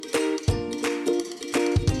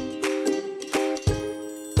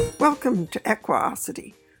Welcome to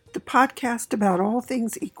Equiosity, the podcast about all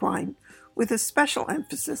things equine, with a special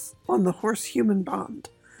emphasis on the horse-human bond.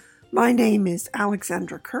 My name is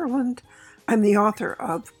Alexandra Kurland. I'm the author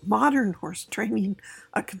of Modern Horse Training,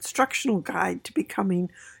 a constructional guide to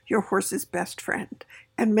becoming your horse's best friend,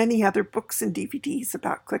 and many other books and DVDs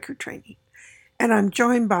about clicker training. And I'm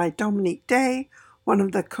joined by Dominique Day, one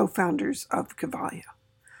of the co-founders of Cavalia.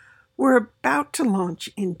 We're about to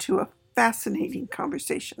launch into a fascinating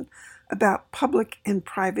conversation about public and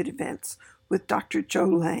private events with Dr. Joe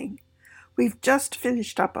Layng. We've just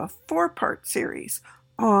finished up a 4-part series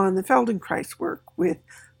on the Feldenkrais work with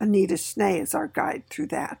Anita as our guide through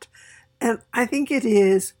that. And I think it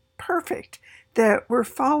is perfect that we're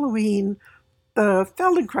following the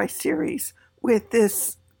Feldenkrais series with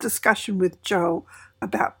this discussion with Joe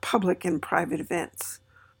about public and private events.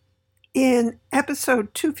 In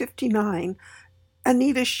episode 259,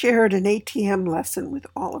 Anita shared an ATM lesson with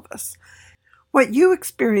all of us. What you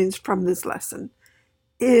experienced from this lesson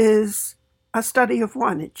is a study of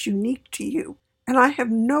one. It's unique to you. And I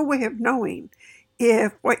have no way of knowing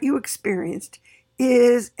if what you experienced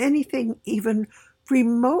is anything even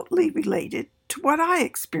remotely related to what I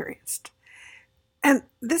experienced. And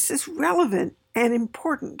this is relevant and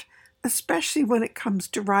important, especially when it comes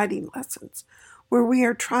to riding lessons, where we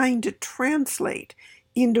are trying to translate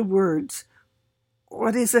into words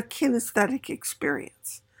what is a kinesthetic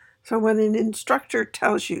experience. So when an instructor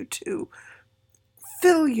tells you to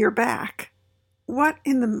fill your back, what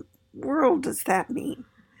in the world does that mean?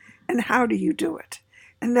 And how do you do it?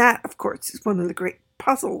 And that, of course, is one of the great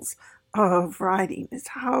puzzles of riding, is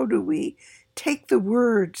how do we take the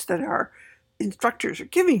words that our instructors are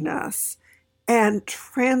giving us and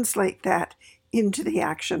translate that into the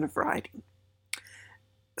action of riding.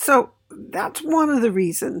 So that's one of the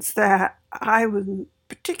reasons that I was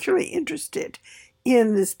particularly interested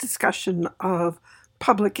in this discussion of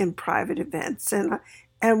public and private events.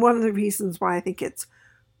 And one of the reasons why I think it's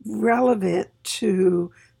relevant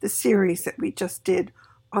to the series that we just did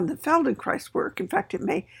on the Feldenkrais work. In fact, it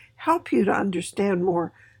may help you to understand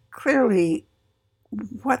more clearly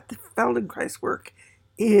what the Feldenkrais work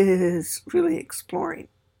is really exploring.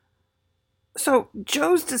 So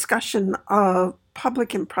Joe's discussion of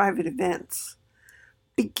public and private events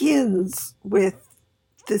begins with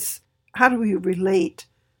this: how do we relate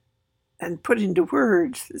and put into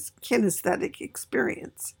words this kinesthetic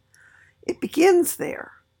experience? It begins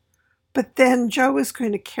there. But then Joe is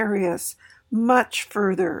going to carry us much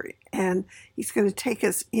further, and he's going to take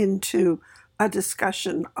us into a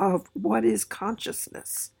discussion of what is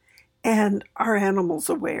consciousness and are animals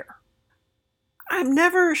aware. I'm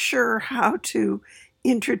never sure how to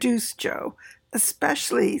introduce Joe,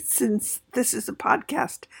 especially since this is a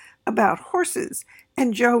podcast about horses,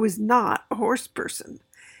 and Joe is not a horse person.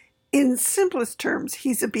 In simplest terms,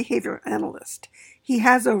 he's a behavioral analyst. He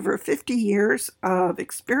has over 50 years of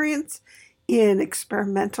experience in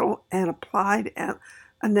experimental and applied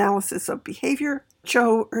analysis of behavior.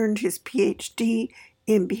 Joe earned his PhD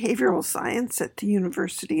in behavioral science at the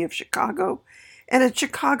University of Chicago. And at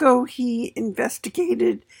Chicago, he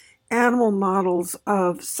investigated animal models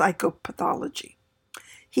of psychopathology.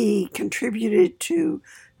 He contributed to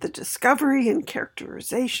the discovery and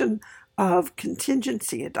characterization of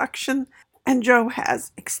contingency adduction, and Joe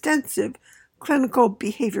has extensive clinical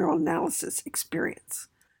behavioral analysis experience.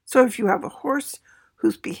 So if you have a horse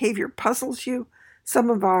whose behavior puzzles you, some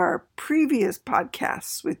of our previous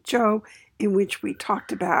podcasts with Joe, in which we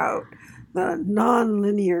talked about the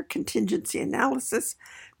nonlinear contingency analysis,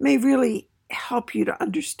 may really help you to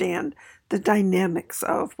understand the dynamics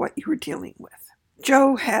of what you were dealing with.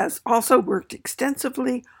 Joe has also worked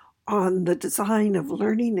extensively on the design of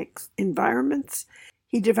learning environments.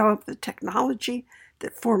 He developed the technology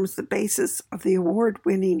that forms the basis of the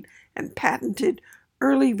award-winning and patented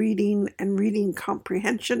early reading and reading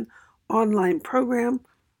comprehension online program,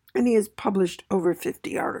 and he has published over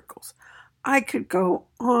 50 articles. I could go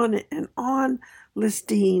on and on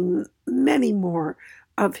listing many more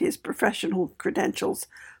of his professional credentials,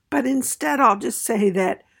 but instead I'll just say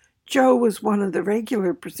that Joe was one of the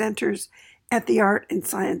regular presenters at the Art and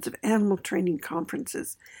Science of Animal Training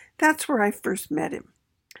conferences. That's where I first met him.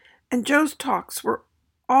 And Joe's talks were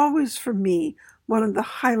always, for me, one of the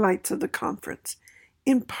highlights of the conference,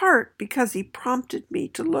 in part because he prompted me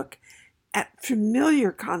to look at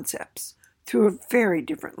familiar concepts through a very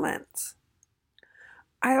different lens.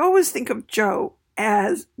 I always think of Joe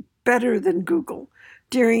as better than Google.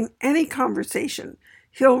 During any conversation,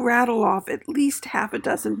 he'll rattle off at least half a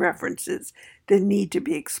dozen references that need to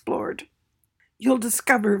be explored. You'll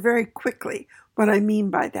discover very quickly what I mean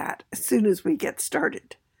by that as soon as we get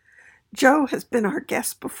started. Joe has been our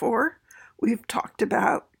guest before. We've talked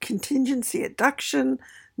about contingency adduction,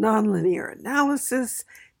 nonlinear analysis,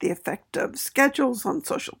 the effect of schedules on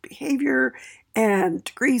social behavior, and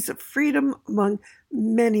degrees of freedom, among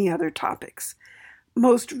many other topics.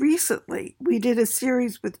 Most recently, we did a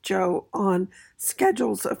series with Joe on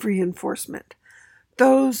schedules of reinforcement.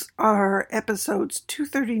 Those are episodes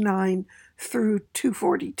 239 through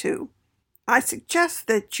 242. I suggest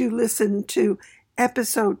that you listen to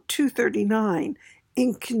episode 239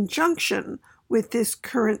 in conjunction with this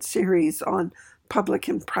current series on public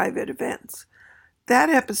and private events. That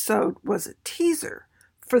episode was a teaser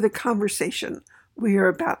for the conversation we are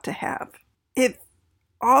about to have. If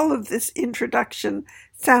all of this introduction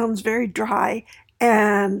sounds very dry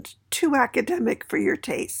and too academic for your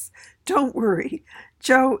tastes, don't worry.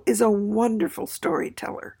 Joe is a wonderful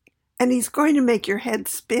storyteller, and he's going to make your head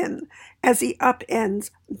spin as he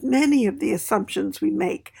upends many of the assumptions we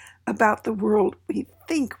make about the world we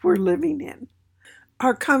think we're living in.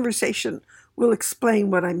 Our conversation will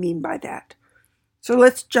explain what I mean by that. So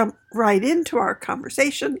let's jump right into our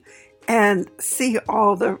conversation and see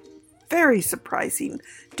all the very surprising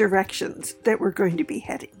directions that we're going to be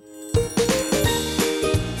heading.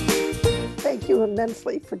 Thank you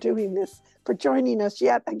immensely for doing this, for joining us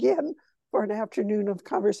yet again for an afternoon of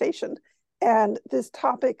conversation. And this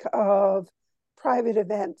topic of private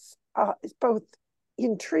events is both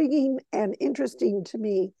intriguing and interesting to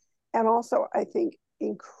me, and also, I think,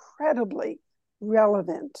 incredibly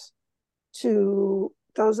relevant to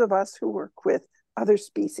those of us who work with other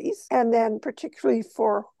species, and then particularly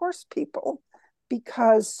for horse people,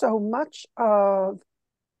 because so much of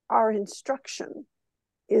our instruction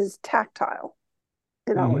is tactile.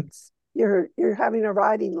 It's you're having a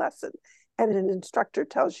riding lesson, and an instructor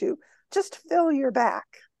tells you, just fill your back.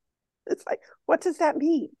 It's like, what does that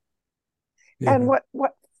mean? Yeah. And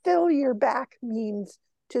what fill your back means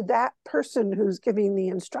to that person who's giving the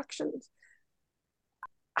instructions.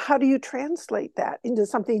 How do you translate that into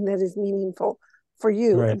something that is meaningful for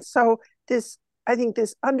you? Right. And so I think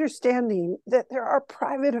this understanding that there are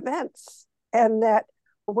private events, and that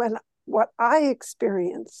when what I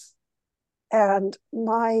experience and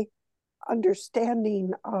my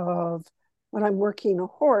understanding of when I'm working a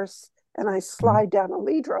horse and I slide down a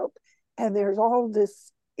lead rope, and there's all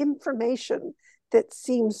this information that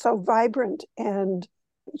seems so vibrant and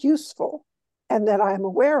useful and that I'm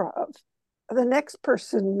aware of, the next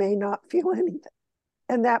person may not feel anything.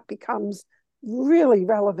 And that becomes really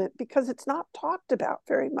relevant because it's not talked about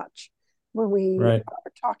very much when we are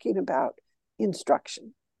talking about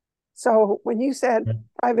instruction. So when you said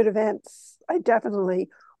private events, I definitely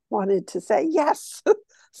wanted to say, yes,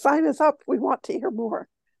 sign us up. We want to hear more.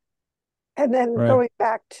 And then going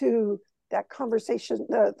back to that conversation,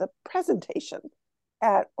 the presentation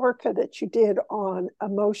at Orca that you did on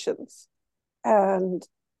emotions, and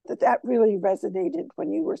that really resonated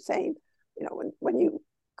when you were saying, when you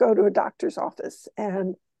go to a doctor's office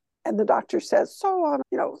and the doctor says, so on,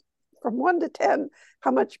 from 1 to 10,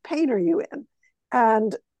 how much pain are you in?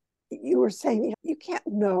 And you were saying, you can't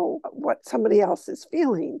know what somebody else is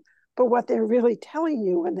feeling, but what they're really telling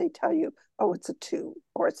you when they tell you, oh, it's a 2,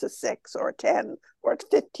 or it's a 6, or a 10, or it's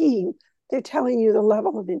 15, they're telling you the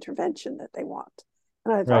level of intervention that they want.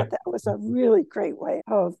 And I thought that was a really great way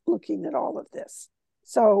of looking at all of this.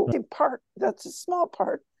 So in part, that's a small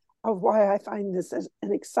part of why I find this as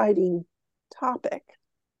an exciting topic.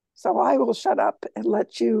 So I will shut up and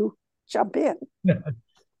let you jump in.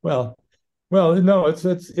 Well, no, it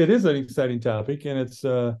is an exciting topic, and it's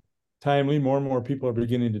timely. More and more people are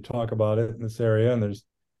beginning to talk about it in this area, and there's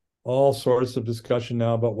all sorts of discussion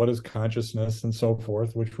now about what is consciousness and so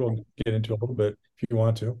forth, which we'll get into a little bit if you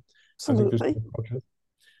want to. Absolutely.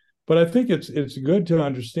 But I think it's good to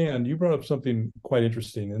understand. You brought up something quite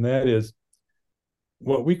interesting, and that is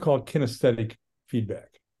what we call kinesthetic feedback.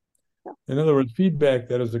 Yeah. In other words, feedback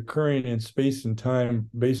that is occurring in space and time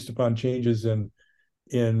based upon changes in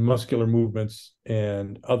muscular movements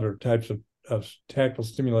and other types of tactile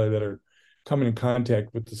stimuli that are coming in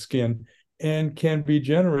contact with the skin, and can be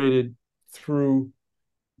generated through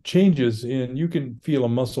changes in, you can feel a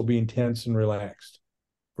muscle being tense and relaxed,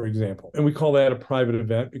 for example. And we call that a private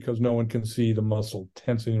event because no one can see the muscle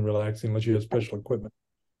tensing and relaxing unless you have special equipment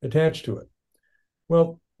attached to it.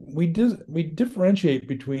 Well, we differentiate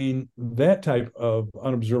between that type of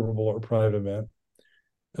unobservable or private event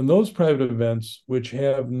and those private events which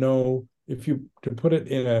have no, to put it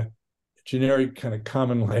in a generic kind of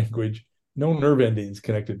common language, no nerve endings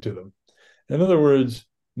connected to them. In other words,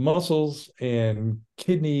 muscles and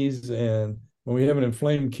kidneys, and when we have an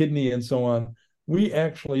inflamed kidney and so on, we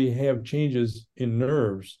actually have changes in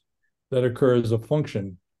nerves that occur as a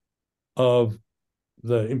function of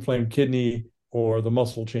the inflamed kidney or the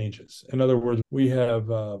muscle changes. In other words, we have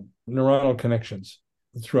neuronal connections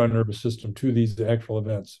through our nervous system to these actual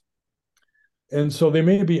events. And so they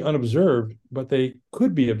may be unobserved, but they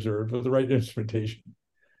could be observed with the right instrumentation.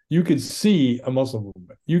 You could see a muscle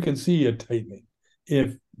movement. You can see a tightening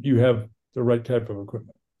if you have the right type of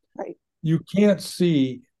equipment. Right. You can't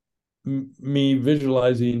see me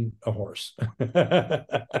visualizing a horse.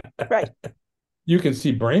 Right. You can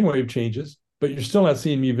see brainwave changes, but you're still not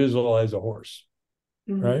seeing me visualize a horse,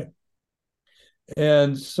 right?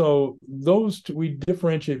 And so those two, we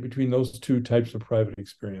differentiate between those two types of private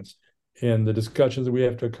experience and the discussions that we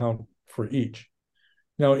have to account for each.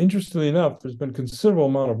 Now, interestingly enough, there's been a considerable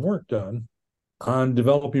amount of work done on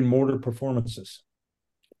developing motor performances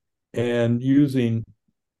and using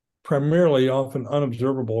primarily often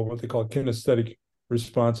unobservable, what they call kinesthetic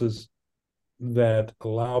responses that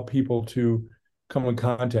allow people to come in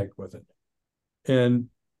contact with it. And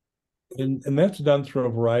that's done through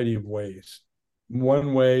a variety of ways.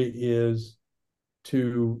 One way is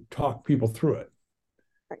to talk people through it.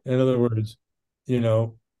 In other words, you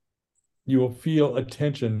will feel a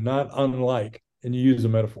tension, not unlike, and you use a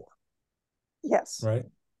metaphor. Yes. Right?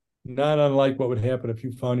 Not unlike what would happen if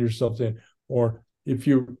you found yourself in, or if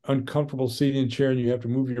you're uncomfortable sitting in a chair and you have to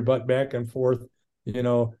move your butt back and forth,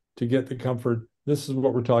 to get the comfort. This is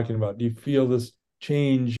what we're talking about. Do you feel this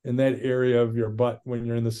change in that area of your butt when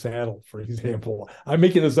you're in the saddle, for example? I'm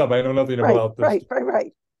making this up. I know nothing about this.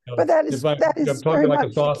 Right. But that is I'm talking like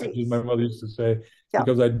a sausage, as my mother used to say,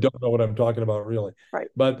 because I don't know what I'm talking about really. Right.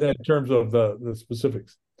 But in terms of the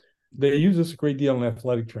specifics, they use this a great deal in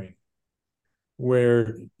athletic training,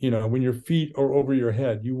 where when your feet are over your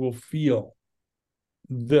head, you will feel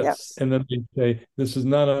this. Yes. And then they say, this is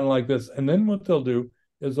not unlike this. And then what they'll do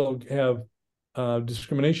is they'll have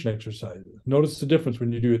discrimination exercises. Notice the difference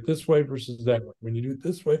when you do it this way versus that way. When you do it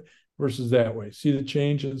this way versus that way. See the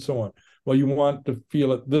change and so on. Well, you want to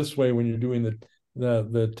feel it this way when you're doing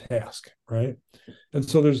the task, right? And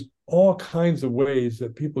so there's all kinds of ways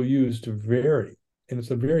that people use to vary, and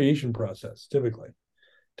it's a variation process typically,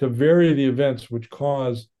 to vary the events which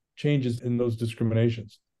cause changes in those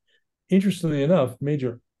discriminations. Interestingly enough,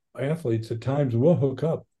 major athletes at times will hook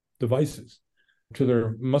up devices to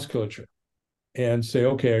their musculature and say,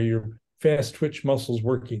 okay, are your fast twitch muscles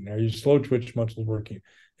working? Are your slow twitch muscles working?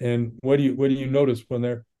 And what do you notice when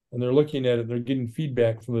they're looking at it, they're getting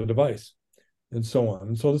feedback from the device and so on.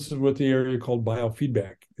 And so this is what the area called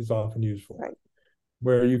biofeedback is often used for, right,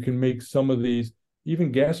 where you can make some of these,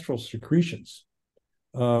 even gastral secretions.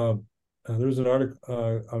 There's an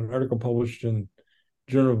article published in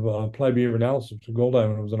Journal of Applied Behavior Analysis, which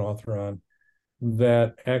Goldheim was an author on,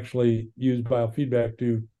 that actually used biofeedback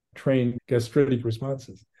to train gastritic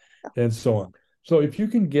responses and so on. So if you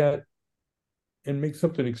can get and make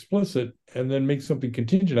something explicit and then make something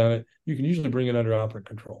contingent on it, you can usually bring it under operant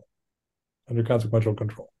control, under consequential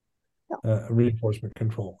control, reinforcement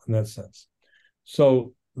control in that sense.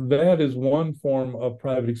 So that is one form of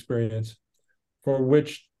private experience for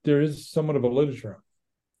which there is somewhat of a literature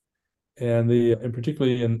on, and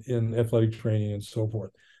particularly in athletic training and so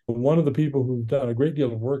forth. One of the people who've done a great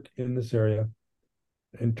deal of work in this area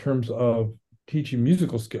in terms of teaching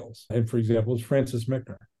musical skills, and for example, is Francis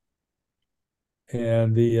Mechner.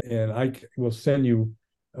 And I will send you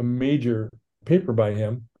a major paper by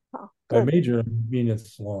him. By major, I mean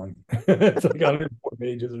it's long. It's like 104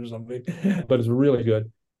 pages or something, but it's really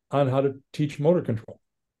good on how to teach motor control.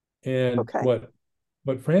 And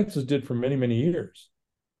what Francis did for many, many years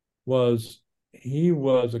was he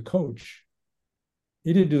was a coach.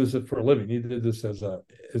 He didn't do this for a living. He did this as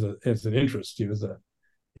an interest. He was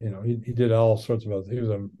he did all sorts of other things. He was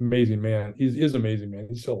an amazing man. He is an amazing man.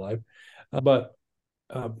 He's still alive. But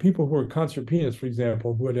people who are concert pianists, for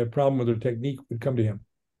example, who had a problem with their technique would come to him,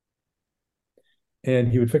 and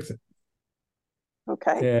he would fix it.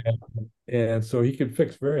 Okay. And so he could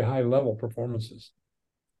fix very high level performances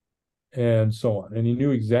and so on. And he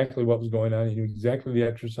knew exactly what was going on. He knew exactly the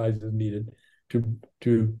exercises needed to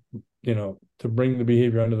bring the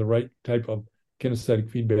behavior under the right type of kinesthetic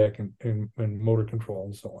feedback and motor control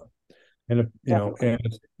and so on. And and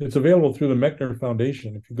it's available through the Mechner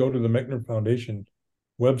Foundation. If you go to the Mechner Foundation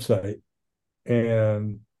website,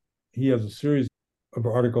 and he has a series of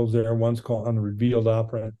articles there. One's called On the Revealed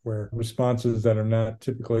Operant, where responses that are not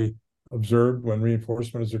typically observed when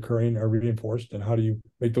reinforcement is occurring are reinforced, and how do you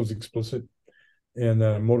make those explicit? And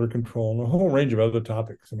motor control and a whole range of other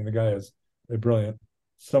topics. I mean, the guy is brilliant.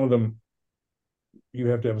 Some of them you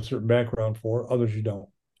have to have a certain background for, others you don't.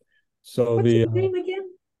 So what's his name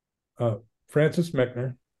again? Francis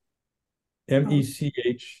Mechner.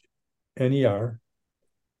 Mechner.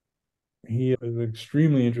 He is an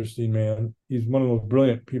extremely interesting man. He's one of the most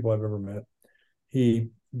brilliant people I've ever met. He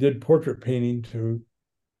did portrait painting to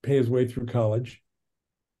pay his way through college.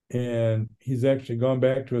 And he's actually gone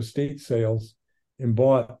back to estate sales and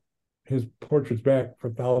bought his portraits back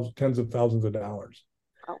for tens of thousands of dollars,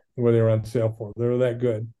 where they were on sale for. They were that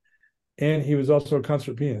good. And he was also a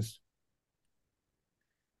concert pianist.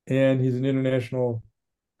 And he's an international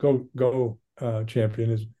go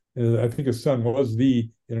champion. I think his son was the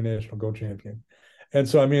international go champion. And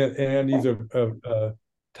so, I mean, and he's a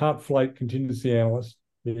top flight contingency analyst,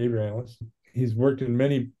 behavior analyst. He's worked in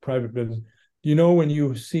many private businesses. You know, when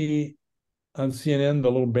you see on CNN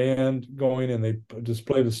the little band going and they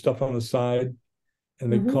display the stuff on the side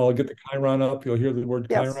and they get the Chiron up, you'll hear the word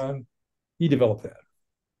Chiron. He developed that.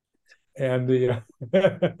 And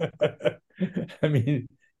I mean,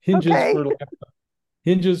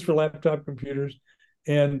 hinges for laptop computers,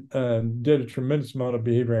 and did a tremendous amount of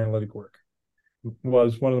behavior analytic work.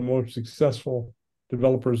 Was one of the most successful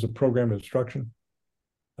developers of program instruction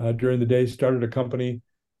during the day. Started a company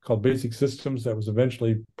called Basic Systems that was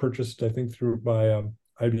eventually purchased, I think, by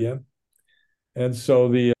IBM. And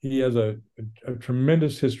so he has a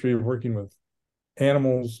tremendous history of working with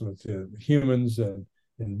animals, with humans, and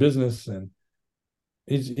in business, and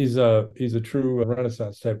he's a true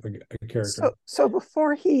Renaissance type of character. So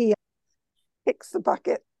before he kicks the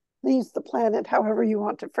bucket, leaves the planet, however you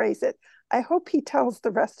want to phrase it, I hope he tells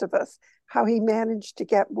the rest of us how he managed to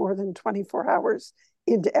get more than 24 hours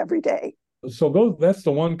into every day. So that's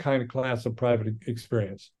the one kind of class of private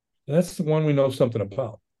experience. That's the one we know something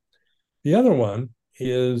about. The other one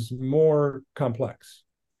is more complex.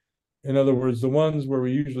 In other words, the ones where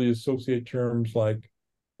we usually associate terms like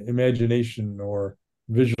imagination or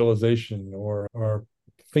visualization or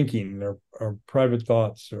thinking or private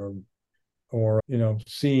thoughts or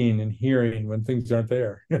seeing and hearing when things aren't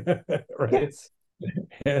there. Right? Yes.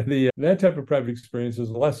 And that type of private experience is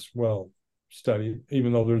less well studied,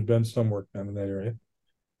 even though there's been some work done in that area.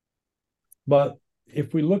 But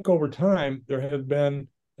if we look over time, there have been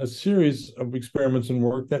a series of experiments and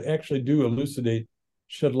work that actually do elucidate,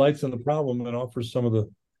 shed lights on the problem, and offer some of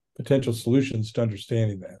the potential solutions to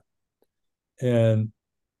understanding that. And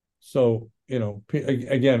so,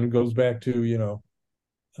 again, it goes back to,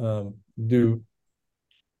 do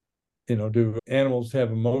animals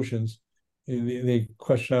have emotions? The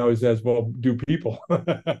question I always ask, well, do people?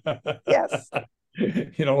 Yes.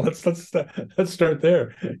 Let's start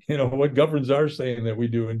there. What governs our saying that we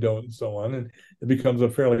do and don't, and so on. And it becomes a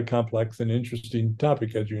fairly complex and interesting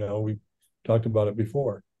topic, as you know. We've talked about it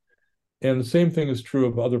before. And the same thing is true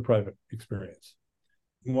of other private experience.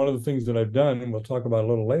 One of the things that I've done, and we'll talk about a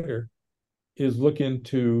little later, is look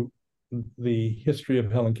into the history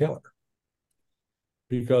of Helen Keller.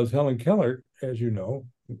 Because Helen Keller, as you know,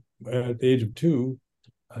 at the age of 2,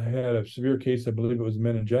 had a severe case, I believe it was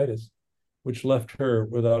meningitis, which left her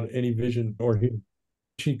without any vision or hearing.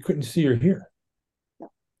 She couldn't see or hear.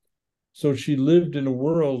 No. So she lived in a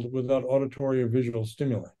world without auditory or visual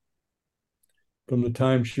stimuli. From the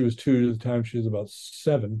time she was 2 to the time she was about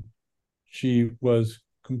 7, she was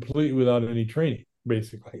completely without any training,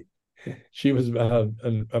 basically. She was a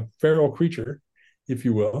feral creature, if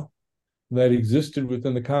you will, that existed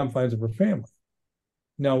within the confines of her family.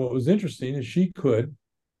 Now, what was interesting is she could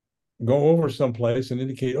go over someplace and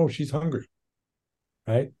indicate, oh, she's hungry,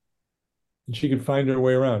 right? And she could find her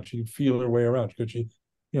way around. She could feel her way around.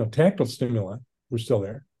 Tactile stimuli were still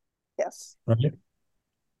there. Yes. Right?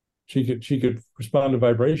 She could respond to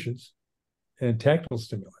vibrations and tactile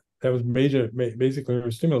stimuli. That was basically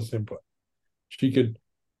her stimulus input. She could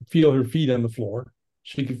feel her feet on the floor.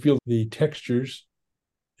 She could feel the textures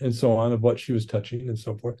and so on of what she was touching and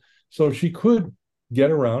so forth. So she could get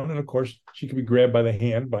around, and of course she could be grabbed by the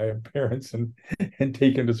hand by her parents and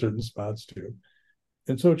taken to certain spots too.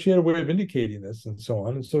 And so she had a way of indicating this and so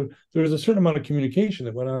on. And so there was a certain amount of communication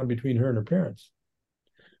that went on between her and her parents.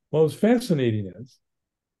 What was fascinating is,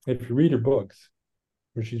 if you read her books,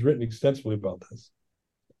 where she's written extensively about this,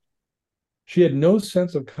 she had no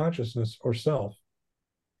sense of consciousness or self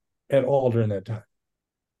at all during that time.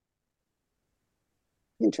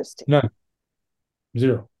 Interesting. None.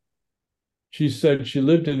 Zero. She said she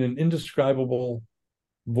lived in an indescribable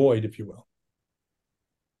void, if you will,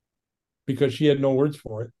 because she had no words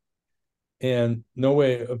for it and no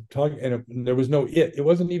way of talking. And there was no it. It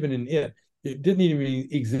wasn't even an it. It didn't even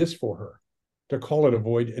exist for her to call it a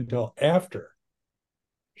void until after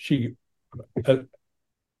she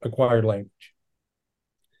acquired language.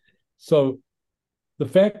 So the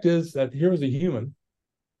fact is that here was a human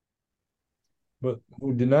but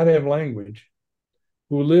who did not have language,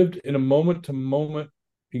 who lived in a moment-to-moment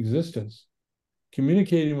existence,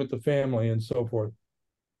 communicating with the family and so forth,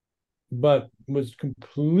 but was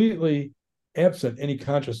completely absent any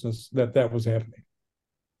consciousness that that was happening.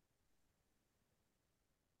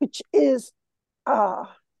 Which is,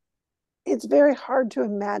 it's very hard to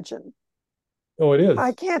imagine. Oh, it is.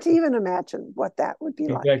 I can't even imagine what that would be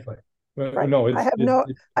like. Exactly. Well, right. no,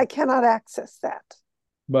 I cannot access that.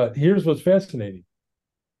 But here's what's fascinating.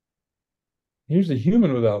 Here's a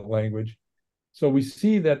human without language. So we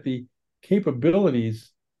see that the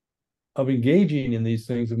capabilities of engaging in these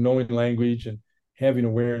things, of knowing language and having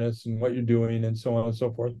awareness and what you're doing and so on and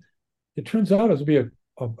so forth, it turns out to be a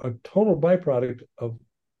total byproduct of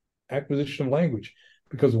acquisition of language.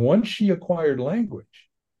 Because once she acquired language,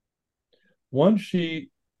 once she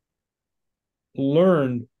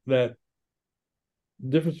learned that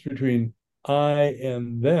difference between I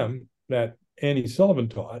and them that Anne Sullivan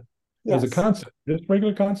taught as a concept, just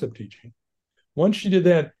regular concept teaching. Once she did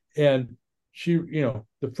that, and she,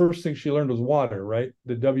 the first thing she learned was water, right?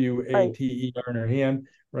 The WATER in her hand,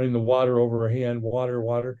 running the water over her hand, water,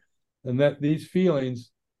 water. And that these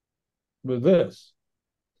feelings with this.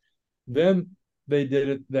 Then they did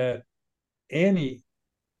it that Annie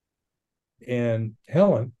and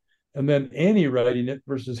Helen, and then Annie writing it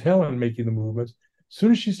versus Helen making the movements. As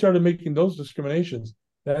soon as she started making those discriminations,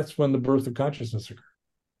 that's when the birth of consciousness occurred.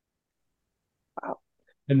 Wow.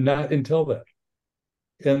 And not until that.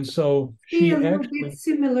 And so she actually, a little bit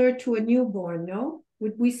similar to a newborn, no?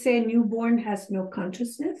 Would we say a newborn has no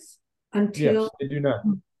consciousness until? Yes, they do not.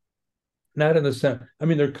 Not in the sense. I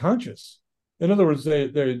mean, they're conscious. In other words, they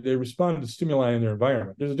respond to stimuli in their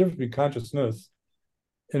environment. There's a difference between consciousness,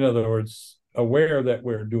 in other words, aware that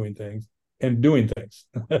we're doing things and doing things.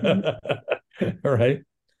 All right.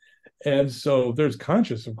 And so there's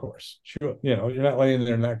conscious, of course. You're not laying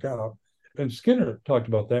there knocked out. And Skinner talked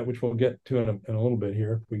about that, which we'll get to in a little bit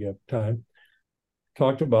here if we get time.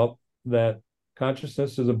 Talked about that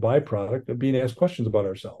consciousness is a byproduct of being asked questions about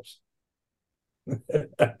ourselves. And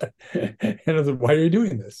I said, why are you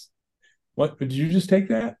doing this? What, did you just take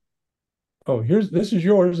that? Oh, this is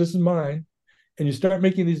yours, this is mine. And you start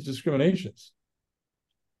making these discriminations.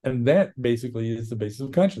 And that basically is the basis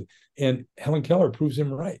of consciousness. And Helen Keller proves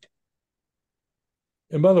him right.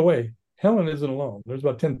 And by the way, Helen isn't alone. There's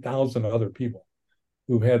about 10,000 other people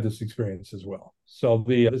who've had this experience as well. So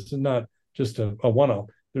this is not just a one-off.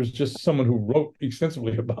 There's just someone who wrote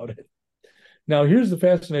extensively about it. Now, here's the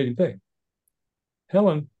fascinating thing.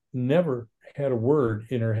 Helen never had a word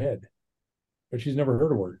in her head, but she's never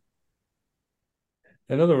heard a word.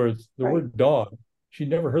 In other words, the word dog, she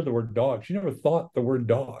never heard the word dog. She never thought the word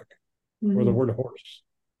dog or the word horse.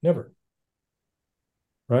 Never.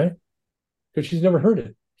 Right? Because she's never heard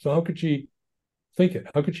it. So how could she think it?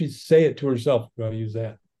 How could she say it to herself? I'm going to use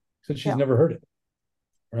that. Since she's never heard it.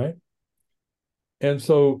 Right? And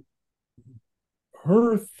so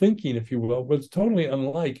her thinking, if you will, was totally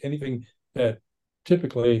unlike anything that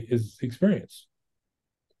typically is experienced,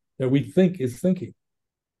 that we think is thinking.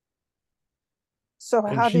 So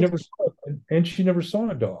how she never saw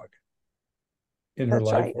a dog in her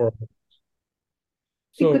life. Right.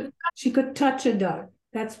 She could touch a dog.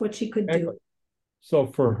 That's what she could do. So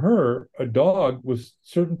for her, a dog was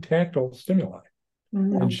certain tactile stimuli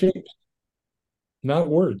and shapes, not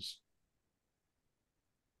words.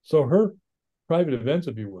 So her private events,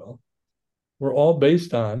 if you will, were all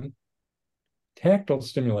based on tactile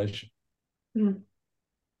stimulation.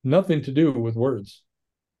 Nothing to do with words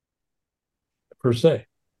per se.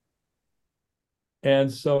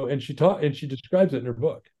 And she describes it in her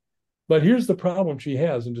book. But here's the problem she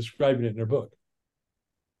has in describing it in her book.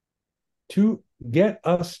 To get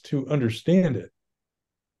us to understand it,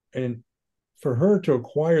 and for her to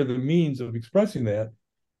acquire the means of expressing that,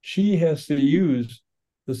 she has to use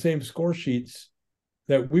the same score sheets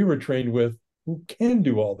that we were trained with, who can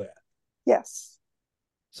do all that. Yes.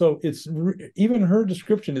 So it's even her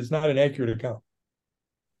description is not an accurate account.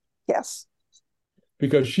 Yes.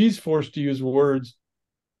 Because she's forced to use words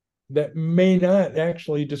that may not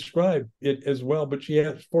actually describe it as well, but she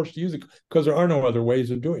is forced to use it because there are no other ways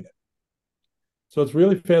of doing it. So it's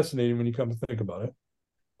really fascinating when you come to think about it.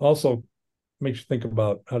 Also makes you think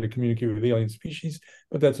about how to communicate with alien species,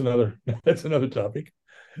 but that's another topic.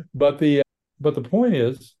 But the point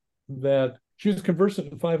is that she was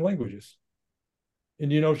conversant in 5 languages.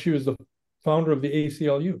 And she was the founder of the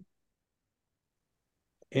ACLU.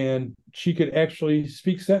 And she could actually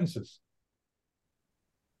speak sentences.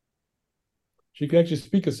 She could actually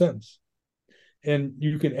speak a sentence. And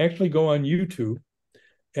you can actually go on YouTube,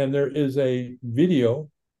 and there is a video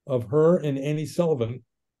of her and Annie Sullivan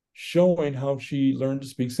showing how she learned to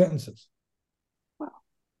speak sentences. Wow.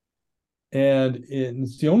 And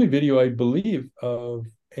it's the only video, I believe, of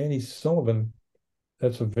Annie Sullivan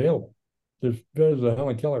that's available. There's a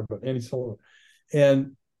Helen Keller, but Annie Sullivan.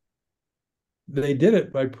 And they did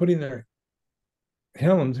it by putting their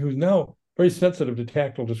Helen, who's now very sensitive to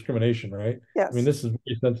tactile discrimination, right? Yes. I mean, this is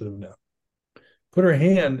very sensitive now. Put her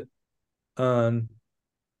hand on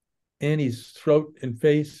Annie's throat and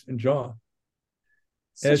face and jaw.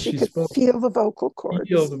 So she could feel the vocal cords.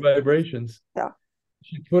 Feel the vibrations. Yeah.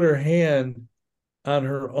 She put her hand on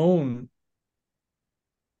her own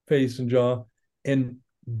face and jaw and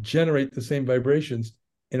generate the same vibrations,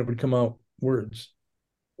 and it would come out words.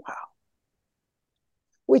 Wow.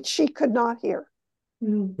 Which she could not hear.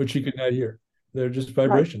 Which she could not hear. They're just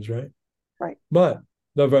vibrations, right? Right. But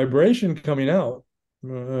the vibration coming out,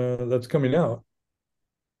 that's coming out,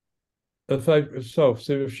 so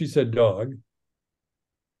if she said dog,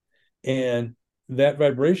 and that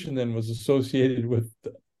vibration then was associated with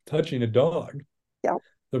touching a dog, yeah,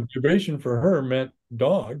 the vibration for her meant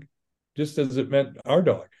dog, just as it meant our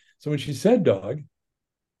dog. So when she said dog,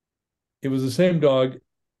 it was the same dog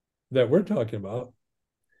that we're talking about,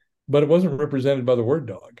 but it wasn't represented by the word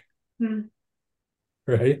dog.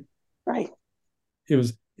 Right? Right. It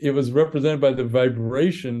was represented by the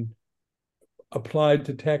vibration applied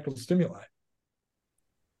to tactile stimuli.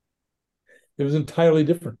 It was entirely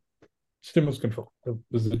different. Stimulus control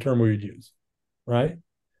was the term we would use, right?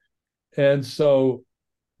 And so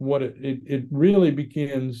what it really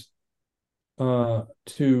begins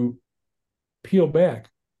to peel back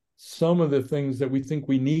some of the things that we think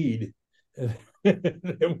we need, and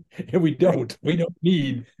we don't. We don't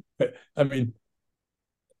need. I mean,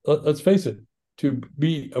 let's face it. To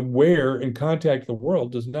be aware and contact the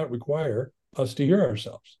world does not require us to hear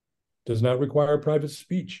ourselves. Does not require private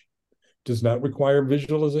speech. Does not require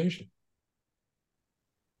visualization.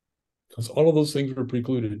 Because all of those things were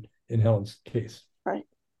precluded in Helen's case. Right.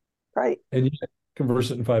 Right. And yet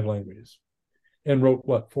conversed in 5 languages and wrote,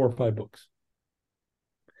 4 or 5 books.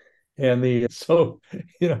 And so,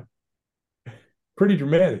 pretty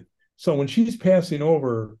dramatic. So when she's passing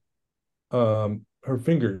over her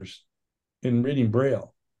fingers in reading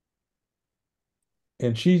Braille,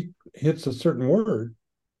 and she hits a certain word,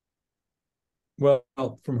 well,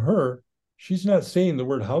 from her, she's not saying the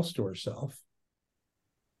word house to herself.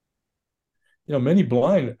 Many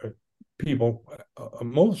blind people,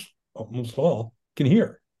 almost all, can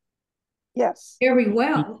hear. Yes. Very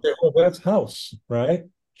well. Well, that's house, right?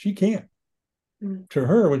 She can't. To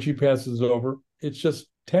her, when she passes over, it's just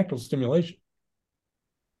tactile stimulation.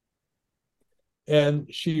 And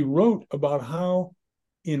she wrote about how,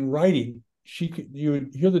 in writing, you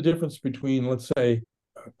would hear the difference between, let's say,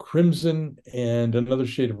 crimson and another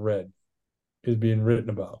shade of red is being written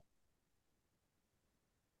about.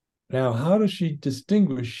 Now, how does she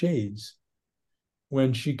distinguish shades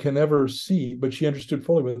when she can never see, but she understood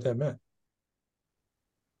fully what that meant?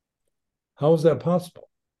 How is that possible?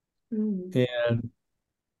 And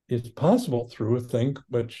it's possible through a thing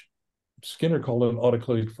which Skinner called an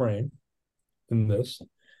autoclitic frame in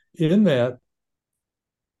that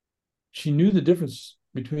she knew the difference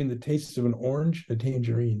between the tastes of an orange and a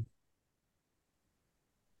tangerine.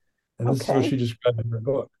 And this is what she described in her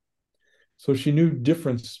book. So she knew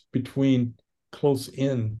difference between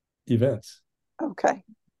close-in events. Okay.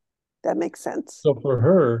 That makes sense. So for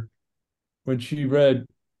her, when she read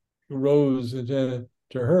Rose, to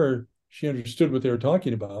her, she understood what they were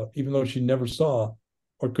talking about, even though she never saw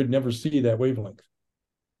or could never see that wavelength,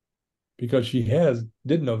 because she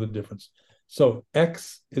did know the difference. So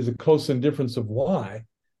X is a close-in difference of Y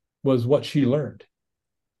was what she learned.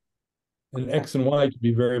 And X and Y could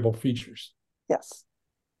be variable features. Yes.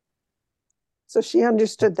 So she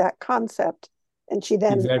understood that concept, and she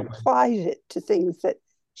then applied it to things that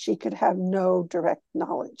she could have no direct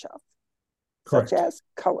knowledge of, such as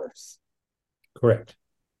colors. Correct.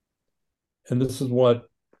 And this is what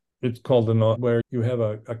it's called, where you have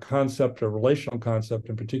a concept, a relational concept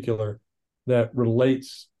in particular, that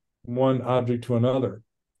relates one object to another.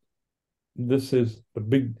 This is the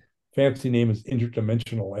big fancy name is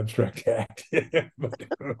interdimensional abstract act. But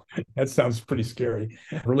that sounds pretty scary.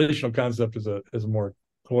 Relational concept is a more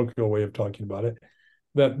colloquial way of talking about it.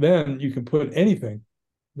 That then you can put anything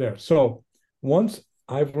there. So once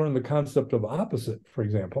I've learned the concept of opposite, for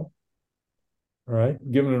example, all right,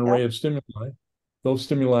 given an array of stimuli, those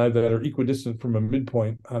stimuli that are equidistant from a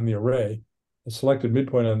midpoint on the array, a selected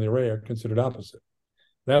midpoint on the array, are considered opposite.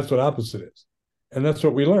 That's what opposite is. And that's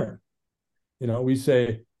what we learn. We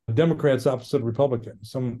say Democrats opposite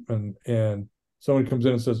Republicans. And Someone comes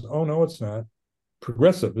in and says, oh, no, it's not.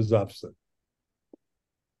 Progressive is opposite.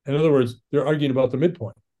 In other words, they're arguing about the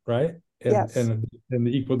midpoint, right? And the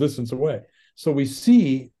equal distance away. So we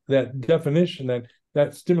see that definition,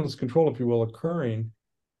 that stimulus control, if you will, occurring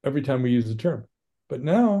every time we use the term. But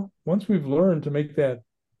now, once we've learned to make that,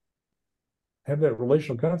 have that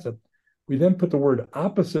relational concept, we then put the word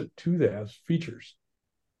opposite to that as features,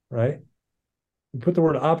 right? We put the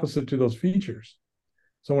word opposite to those features.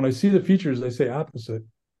 So when I see the features, I say opposite.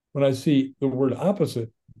 When I see the word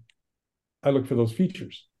opposite, I look for those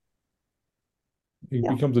features. It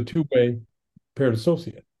becomes a two-way paired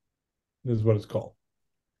associate, is what it's called.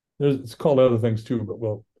 It's called other things too,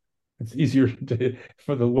 but it's easier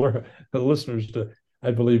for the listeners to,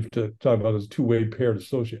 I believe, to talk about as two-way paired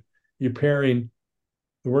associate. You're pairing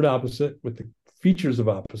the word opposite with the features of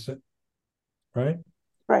opposite, right?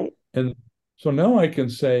 Right. And so now I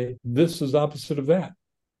can say, this is opposite of that.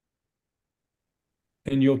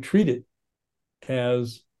 And you'll treat it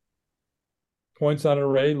as points on an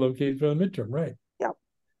array located from the midterm, right? Yep.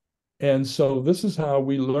 And so this is how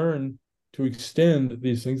we learn to extend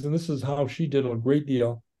these things. And this is how she did a great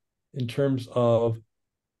deal in terms of,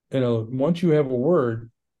 once you have a word,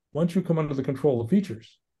 once you come under the control of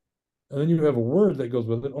features, and then you have a word that goes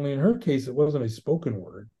with it. Only in her case, it wasn't a spoken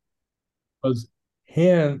word. It was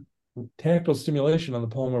tactile stimulation on the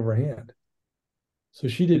palm of her hand. So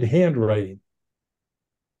she did handwriting.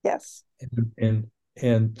 Yes.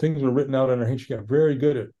 And things were written out on her hand. She got very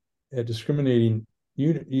good at discriminating.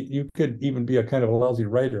 You could even be a kind of a lousy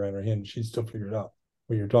writer on her hand, and she'd still figure it out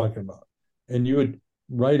what you're talking about. And you would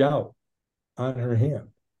write out on her hand,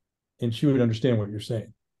 and she would understand what you're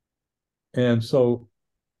saying. And so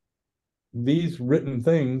these written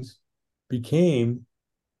things became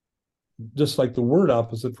just like the word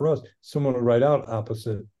opposite for us. Someone would write out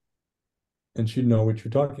opposite, and she'd know what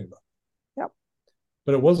you're talking about. Yep.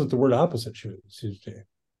 But it wasn't the word opposite she was saying.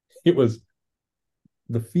 It was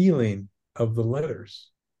the feeling of the letters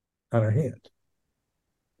on her hand.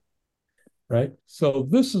 Right? So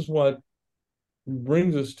this is what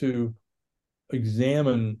brings us to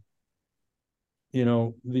examine,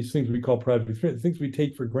 these things we call private experience, things we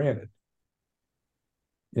take for granted.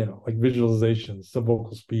 Like visualization,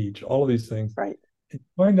 subvocal speech, all of these things. Right. And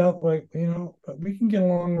find out, we can get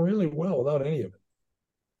along really well without any of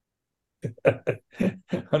it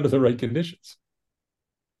under the right conditions.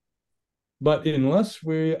 But unless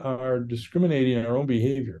we are discriminating our own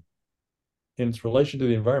behavior in its relation to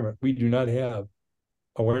the environment, we do not have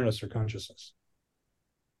awareness or consciousness.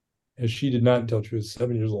 As she did not until she was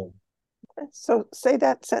 7 years old. So say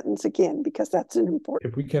that sentence again, because that's an important.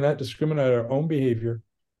 If we cannot discriminate our own behavior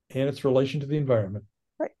and its relation to the environment,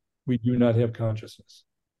 right, we do not have consciousness.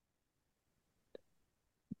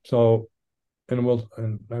 So,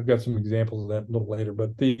 and I've got some examples of that a little later,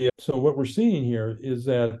 but so what we're seeing here is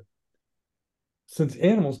that since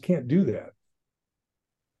animals can't do that,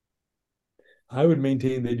 I would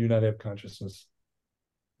maintain they do not have consciousness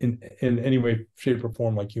in any way, shape, or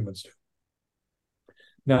form like humans do.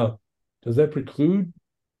 Now, does that preclude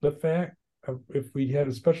the fact of if we had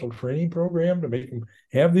a special training program to make them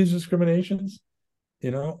have these discriminations,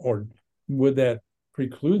 or would that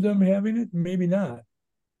preclude them having it? Maybe not.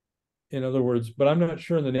 In other words, but I'm not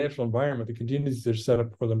sure in the natural environment the contingencies are set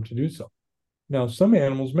up for them to do so. Now, some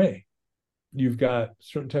animals may. You've got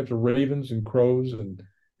certain types of ravens and crows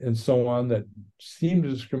and so on that seem to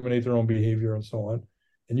discriminate their own behavior and so on.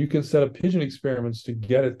 And you can set up pigeon experiments to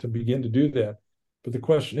get it to begin to do that. But the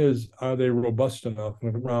question is, are they robust enough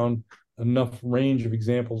and around enough range of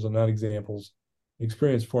examples and non-examples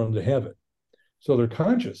experience for them to have it? So they're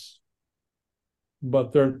conscious,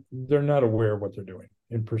 but they're not aware of what they're doing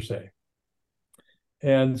in per se.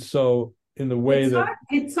 And so in the way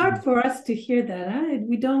it's hard for us to hear that. Huh?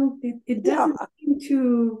 We don't. It doesn't seem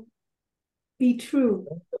to be true.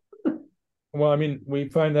 Well, I mean, we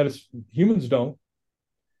find that humans don't.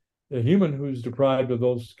 A human who's deprived of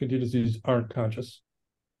those contingencies aren't conscious.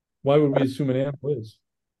 Why would we assume an animal is?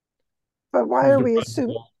 But why are we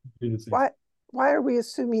assuming? Why are we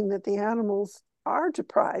assuming that the animals are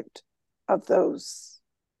deprived of those?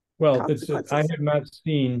 Well, I have not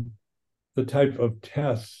seen the type of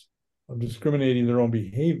tests of discriminating their own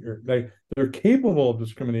behavior. They're capable of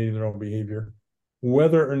discriminating their own behavior,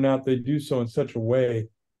 whether or not they do so in such a way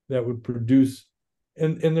that would produce.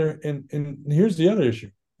 And here's the other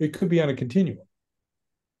issue. It could be on a continuum.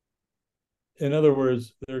 In other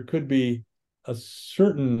words, there could be a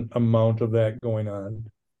certain amount of that going on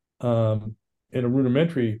in a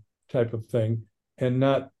rudimentary type of thing, and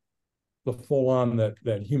not the full on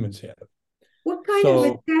that humans have. What kind of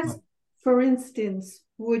a test, for instance,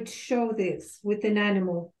 would show this with an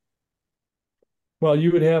animal? Well,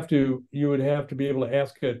 you would have to be able to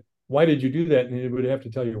ask it, why did you do that? And it would have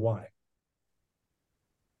to tell you why.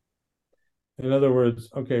 In other words,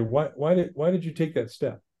 okay, why did you take that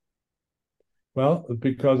step? Well,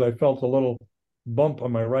 because I felt a little bump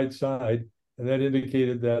on my right side, and that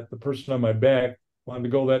indicated that the person on my back wanted to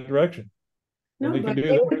go that direction. No, they but can do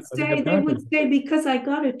they that. would say, because I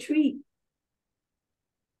got a treat.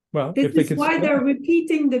 Well, This if they is could why say, they're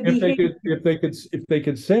repeating the behavior. if they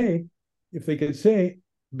could say,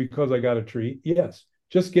 because I got a treat, yes.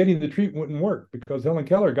 Just getting the treat wouldn't work, because Helen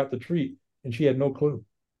Keller got the treat and she had no clue.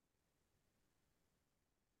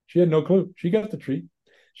 She had no clue. She got the treat.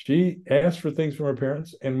 She asked for things from her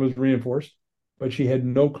parents and was reinforced, but she had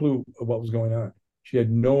no clue of what was going on. She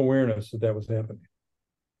had no awareness that that was happening.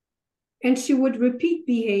 And she would repeat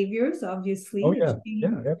behaviors, obviously. Oh, yeah.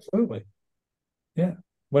 Yeah, absolutely. Yeah.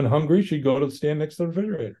 When hungry, she'd go to stand next to the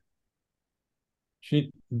refrigerator.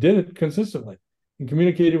 She did it consistently and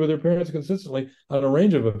communicated with her parents consistently on a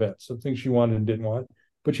range of events, of things she wanted and didn't want,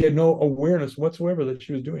 but she had no awareness whatsoever that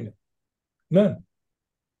she was doing it. None.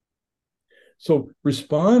 So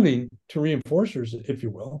responding to reinforcers, if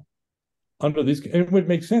you will, under these, and it would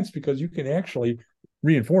make sense because you can actually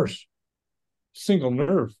reinforce single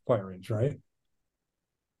nerve firings, right?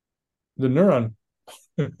 The neuron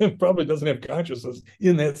probably doesn't have consciousness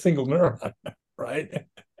in that single neuron, right?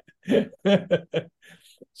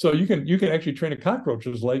 So you can actually train a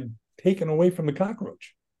cockroach's leg taken away from the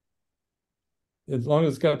cockroach, as long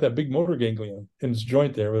as it's got that big motor ganglion in its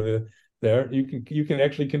joint there. You can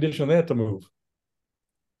actually condition that to move.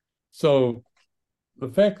 So the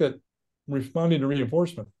fact that responding to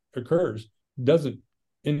reinforcement occurs doesn't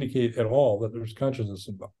indicate at all that there's consciousness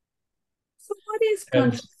involved. So what is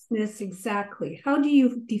consciousness exactly? How do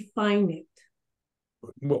you define it?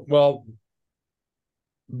 Well,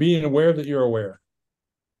 being aware that you're aware.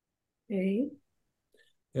 Okay.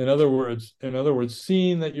 In other words,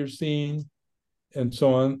 seeing that you're seeing, and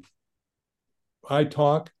so on. I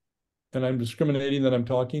talk, and I'm discriminating that I'm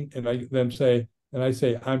talking, and I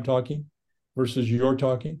say I'm talking versus you're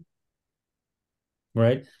talking,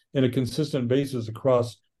 right? In a consistent basis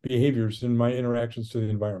across behaviors in my interactions to the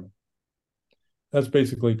environment. That's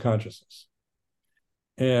basically consciousness.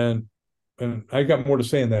 And I got more to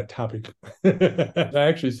say on that topic. I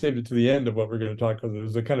actually saved it to the end of what we're going to talk, because it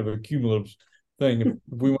was a kind of a cumulative thing. If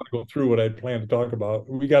we want to go through what I planned to talk about,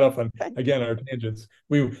 we got off on, again, our tangents.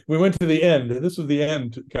 We went to the end. This was the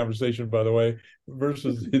end conversation, by the way,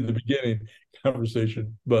 versus the beginning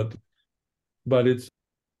conversation. But it's,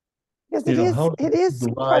 yes, it is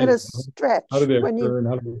quite a stretch. How do they occur, and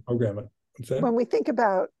how do we program it? When we think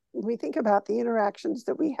about the interactions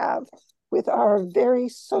that we have with our very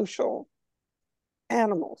social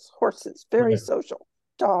animals, horses, very social,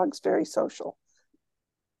 dogs, very social,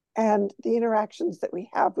 and the interactions that we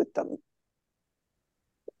have with them,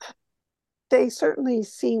 they certainly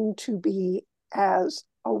seem to be as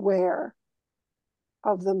aware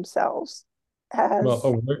of themselves as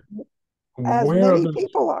many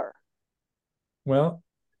people are. Well,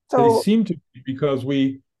 they seem to be, because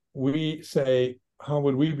we say, how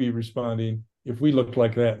would we be responding if we looked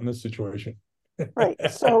like that in this situation? Right.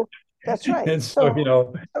 So that's right. And so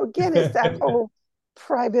so again, it's that whole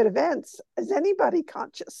private events. Is anybody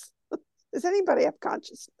conscious? Does anybody have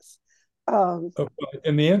consciousness? And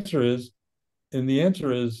the answer is,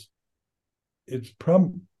 it's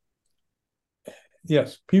probably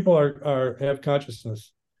yes. People have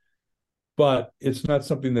consciousness, but it's not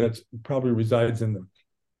something that probably resides in them,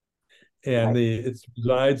 and it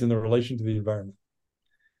resides in the relation to the environment.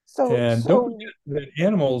 Don't forget that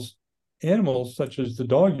animals such as the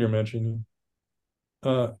dog you're mentioning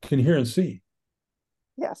can hear and see.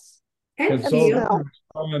 Yes. And so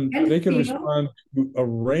they can respond to a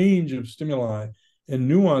range of stimuli and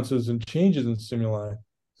nuances and changes in stimuli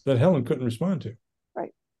that Helen couldn't respond to.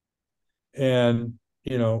 Right. And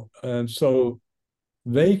so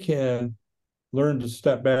they can learn to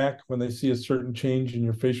step back when they see a certain change in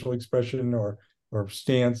your facial expression or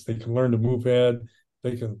stance. They can learn to move head.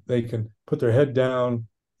 They can put their head down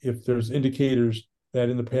if there's indicators that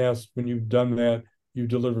in the past, when you've done that, you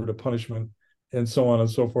delivered a punishment, and so on and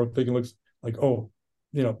so forth. They can look like,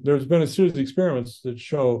 there's been a series of experiments that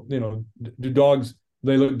show, do dogs,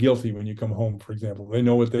 they look guilty when you come home, for example. They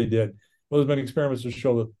know what they did. Well, there's been experiments to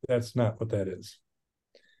show that that's not what that is.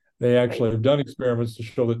 They actually have done experiments to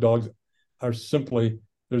show that dogs are simply,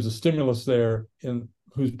 there's a stimulus there in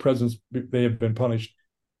whose presence they have been punished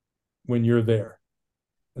when you're there.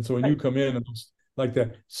 And so when you come in and like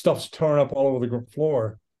that stuff's torn up all over the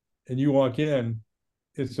floor and you walk in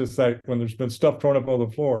It's just like when there's been stuff thrown up on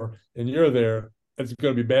the floor and you're there, it's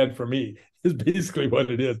going to be bad for me, is basically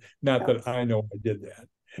what it is. Not that I know I did that,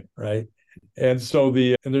 right? And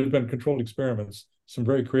there's been controlled experiments, some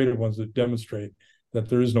very creative ones that demonstrate that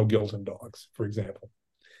there is no guilt in dogs, for example.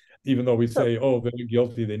 Even though we say, oh, they're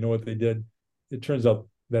guilty, they know what they did, it turns out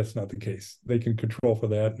that's not the case. They can control for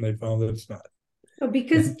that, and they found that it's not. So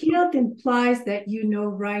because guilt implies that you know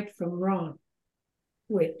right from wrong,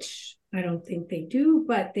 which I don't think they do,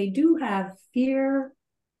 but they do have fear,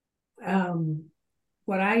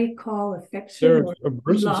 what I call affection They're or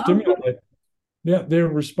aversive love. stimuli. Yeah, they're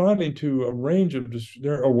responding to a range of,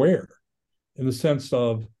 they're aware in the sense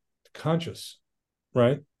of conscious,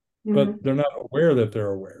 right? But they're not aware that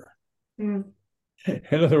they're aware. In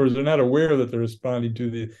other words, they're not aware that they're responding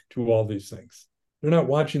to all these things. They're not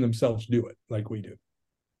watching themselves do it like we do.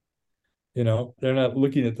 They're not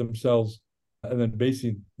looking at themselves and then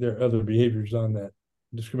basing their other behaviors on that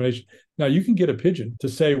discrimination. Now, you can get a pigeon to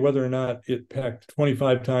say whether or not it pecked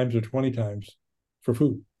 25 times or 20 times for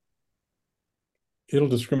food. It'll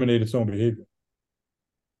discriminate its own behavior.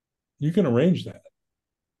 You can arrange that.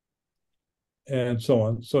 And so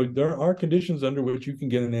on. So there are conditions under which you can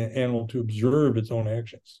get an animal to observe its own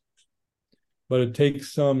actions. But it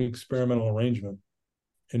takes some experimental arrangement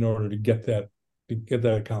in order to get that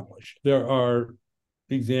accomplished. There are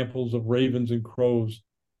examples of ravens and crows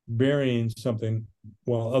burying something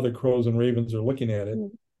while other crows and ravens are looking at it.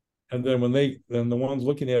 And then when the ones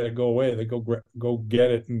looking at it go away, they go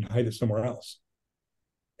get it and hide it somewhere else.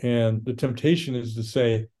 And the temptation is to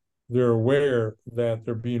say they're aware that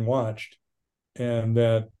they're being watched and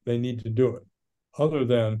that they need to do it. Other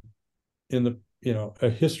than in a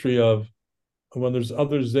histoy of when there's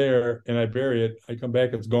others there and I bury it, I come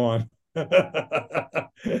back, it's gone.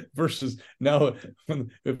 Versus now,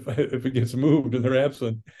 if it gets moved and they're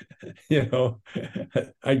absent,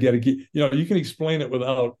 I get to you can explain it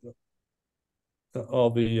without all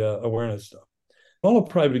the awareness stuff. All of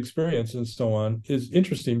private experience and so on is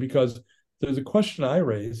interesting because there's a question I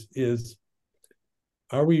raise is,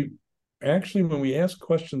 are we actually, when we ask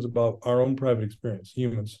questions about our own private experience,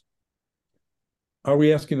 humans, are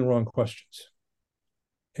we asking the wrong questions?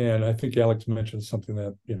 And I think Alex mentioned something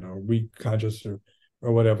that, we conscious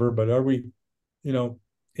or whatever, but are we,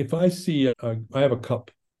 if I see, I have a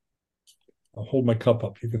cup, I'll hold my cup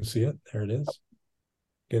up. You can see it. There it is.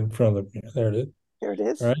 Get in front of there it is. There it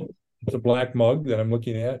is. All right. It's a black mug that I'm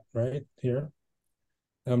looking at right here.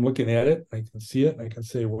 I'm looking at it. I can see it. I can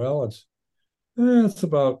say, well, it's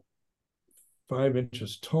about 5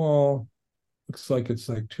 inches tall. Looks like it's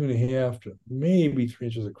like 2.5 to maybe 3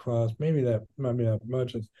 inches across. Maybe not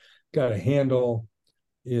much. It's got a handle.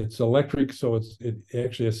 It's electric, so it's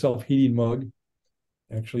actually a self-heating mug.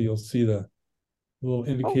 Actually, you'll see the little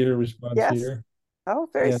indicator response here. Oh,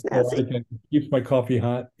 very snazzy. So I can keep my coffee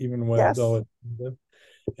hot even when though it,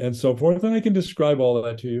 and so forth. And I can describe all of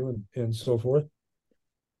that to you and so forth.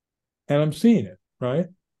 And I'm seeing it, right?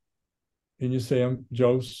 And you say,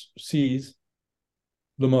 Joe sees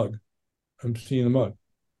the mug. I'm seeing the mug.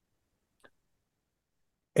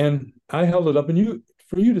 And I held it up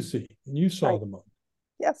for you to see, and you saw the mug.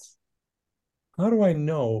 Yes. How do I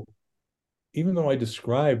know, even though I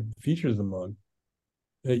describe features of the mug,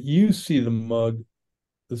 that you see the mug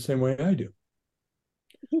the same way I do?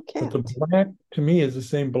 You can't. But the black, to me, is the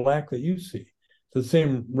same black that you see. The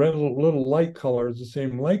same red little light color is the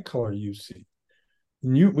same light color you see.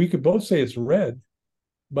 And we could both say it's red,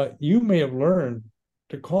 but you may have learned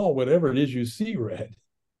to call whatever it is you see red.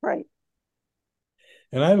 Right.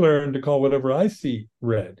 And I learned to call whatever I see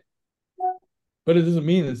red. But it doesn't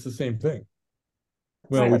mean it's the same thing.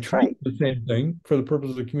 Well, we treat the same thing for the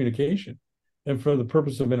purpose of communication and for the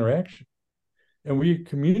purpose of interaction. And we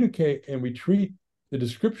communicate and we treat the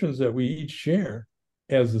descriptions that we each share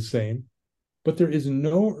as the same, but there is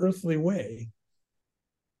no earthly way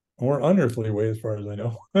or unearthly way, as far as I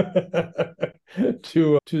know,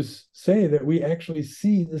 to say that we actually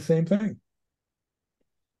see the same thing.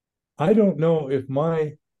 I don't know if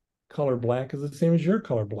my color black is the same as your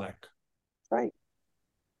color black. Right.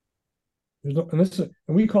 And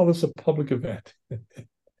we call this a public event.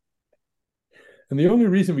 And the only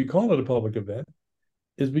reason we call it a public event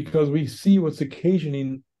is because we see what's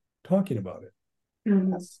occasioning talking about it.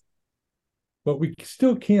 Yes. But we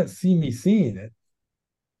still can't see me seeing it.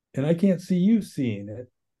 And I can't see you seeing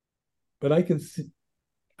it. But I can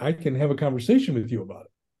have a conversation with you about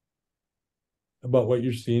it. About what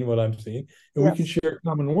you're seeing, what I'm seeing. And we can share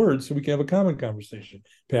common words so we can have a common conversation.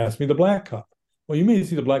 Pass me the black cup. Well, you may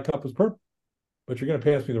see the black cup as purple, but you're going to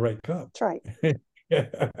pass me the right cup. That's right.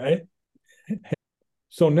 Right?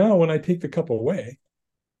 So now when I take the cup away,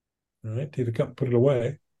 All right, take the cup, put it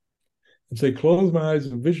away, and say, close my eyes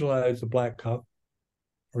and visualize the black cup,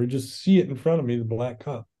 or just see it in front of me, the black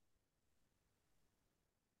cup.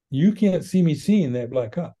 You can't see me seeing that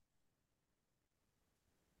black cup.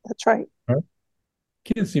 That's right. All right?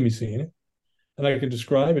 You can't see me seeing it. And I can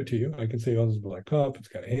describe it to you. I can say, oh, this is a black cup. It's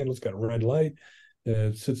got a handle. It's got a red light.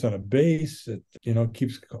 It sits on a base. It,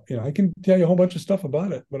 keeps, I can tell you a whole bunch of stuff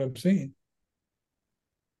about it, what I'm seeing.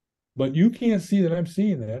 But you can't see that I'm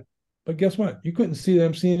seeing that. But guess what? You couldn't see that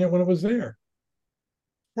I'm seeing it when it was there.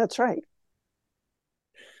 That's right.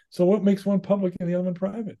 So what makes one public and the other one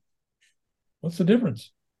private? What's the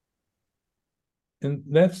difference? And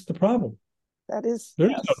that's the problem. There's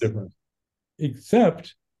no difference,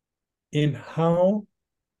 except in how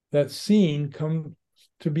that scene comes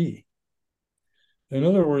to be. In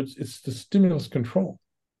other words, it's the stimulus control.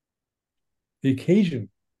 The occasion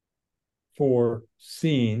for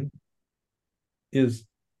seeing is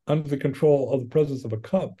under the control of the presence of a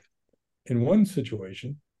cup in one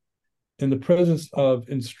situation, in the presence of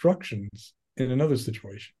instructions in another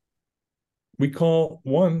situation. We call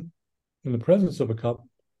one, in the presence of a cup,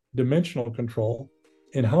 dimensional control,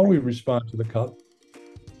 and how we respond to the cup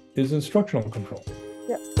is instructional control.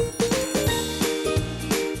 Yep.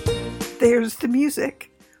 There's the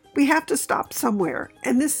music. We have to stop somewhere,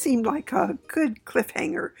 and this seemed like a good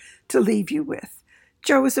cliffhanger to leave you with.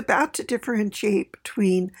 Joe is about to differentiate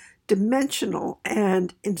between dimensional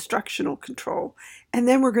and instructional control, and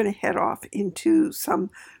then we're going to head off into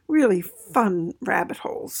some really fun rabbit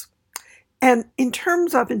holes. And in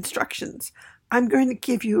terms of instructions, I'm going to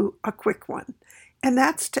give you a quick one, and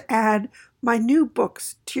that's to add my new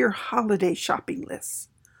books to your holiday shopping lists.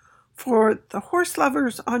 For the horse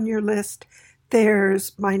lovers on your list,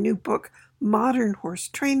 there's my new book, Modern Horse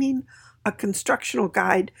Training, a constructional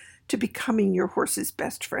guide to becoming your horse's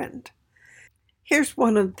best friend. Here's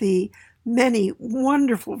one of the many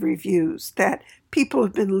wonderful reviews that people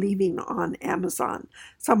have been leaving on Amazon.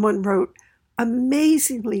 Someone wrote,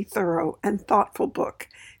 amazingly thorough and thoughtful book.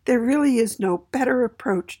 There really is no better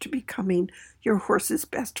approach to becoming your horse's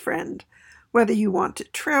best friend. Whether you want to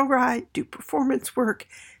trail ride, do performance work,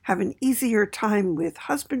 have an easier time with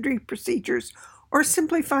husbandry procedures, or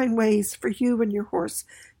simply find ways for you and your horse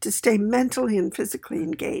to stay mentally and physically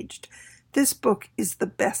engaged, this book is the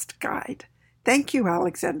best guide. Thank you,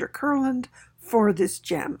 Alexander Kurland, for this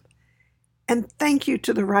gem. And thank you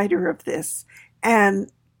to the writer of this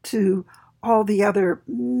and to all the other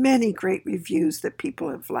many great reviews that people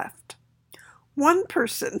have left. One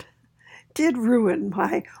person did ruin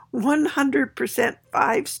my 100%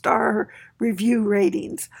 5-star review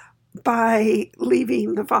ratings by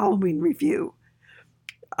leaving the following review.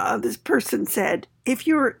 This person said, if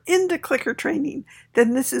you're into clicker training,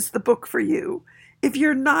 then this is the book for you. If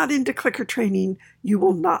you're not into clicker training, you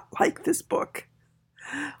will not like this book.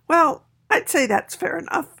 Well, I'd say that's fair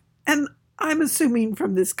enough. And I'm assuming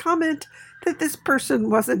from this comment that this person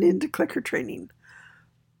wasn't into clicker training.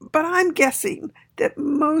 But I'm guessing that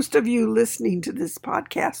most of you listening to this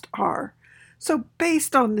podcast are. So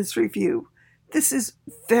based on this review, this is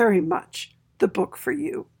very much the book for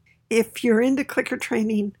you. If you're into clicker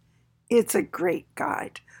training, it's a great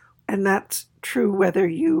guide. And that's true whether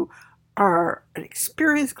you are an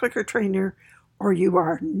experienced clicker trainer or you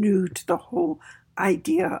are new to the whole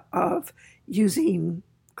idea of using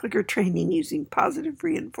clicker training, using positive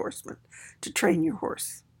reinforcement to train your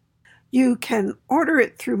horse. You can order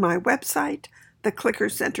it through my website,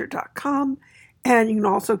 theclickercenter.com, and you can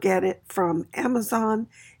also get it from Amazon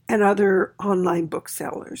and other online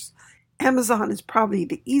booksellers. Amazon is probably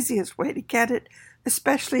the easiest way to get it,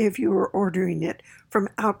 especially if you are ordering it from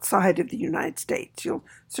outside of the United States. You'll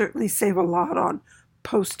certainly save a lot on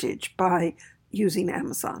postage by using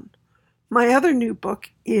Amazon. My other new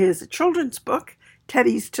book is a children's book,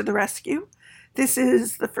 Teddy's to the Rescue. This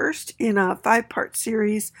is the first in a 5-part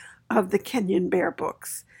series of the Kenyan Bear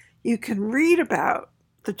books. You can read about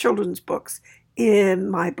the children's books in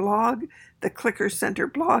my blog,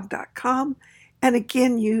 theclickercenterblog.com. And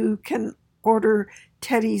again, you can order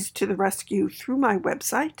Teddy's to the Rescue through my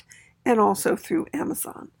website and also through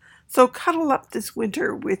Amazon. So cuddle up this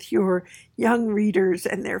winter with your young readers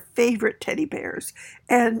and their favorite teddy bears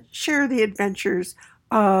and share the adventures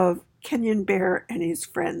of Kenyan Bear and his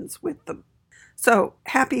friends with them. So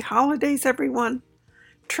happy holidays, everyone.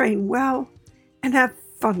 Train well and have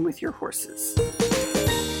fun with your horses.